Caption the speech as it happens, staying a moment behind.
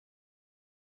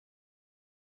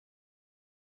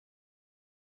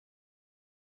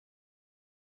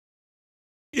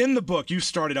In the book, you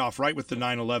started off right with the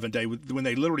 9/11 day when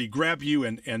they literally grab you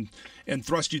and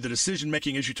thrust you. The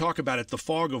decision-making, as you talk about it, the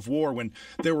fog of war, when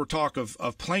there were talk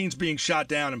of planes being shot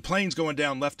down and planes going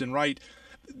down left and right.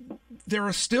 There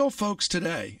are still folks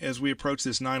today, as we approach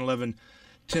this 9/11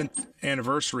 10th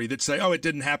anniversary, that say, oh, it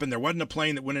didn't happen. There wasn't a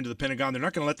plane that went into the Pentagon. They're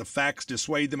not going to let the facts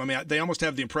dissuade them. I mean, they almost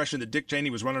have the impression that Dick Cheney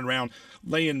was running around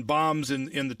laying bombs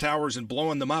in the towers and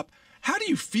blowing them up. How do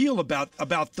you feel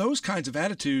about those kinds of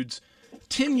attitudes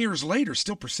 10 years later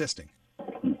still persisting?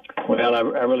 Well, I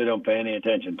really don't pay any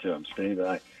attention to them, Steve.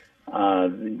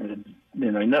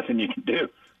 Nothing you can do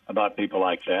about people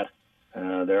like that.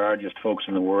 There are just folks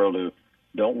in the world who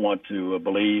don't want to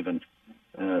believe in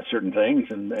certain things,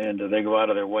 and they go out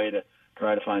of their way to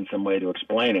try to find some way to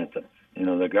explain it, that,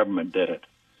 the government did it,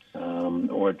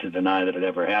 or to deny that it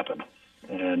ever happened.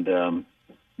 And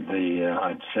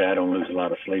I'd say I don't lose a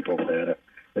lot of sleep over that.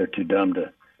 They're too dumb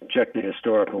to check the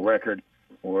historical record,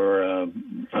 or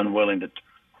unwilling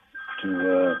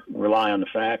to rely on the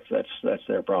facts. That's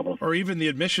their problem. Or even the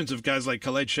admissions of guys like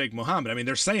Khaled Sheikh Mohammed. I mean,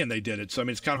 they're saying they did it, so I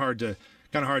mean, it's kind of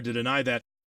hard to deny that.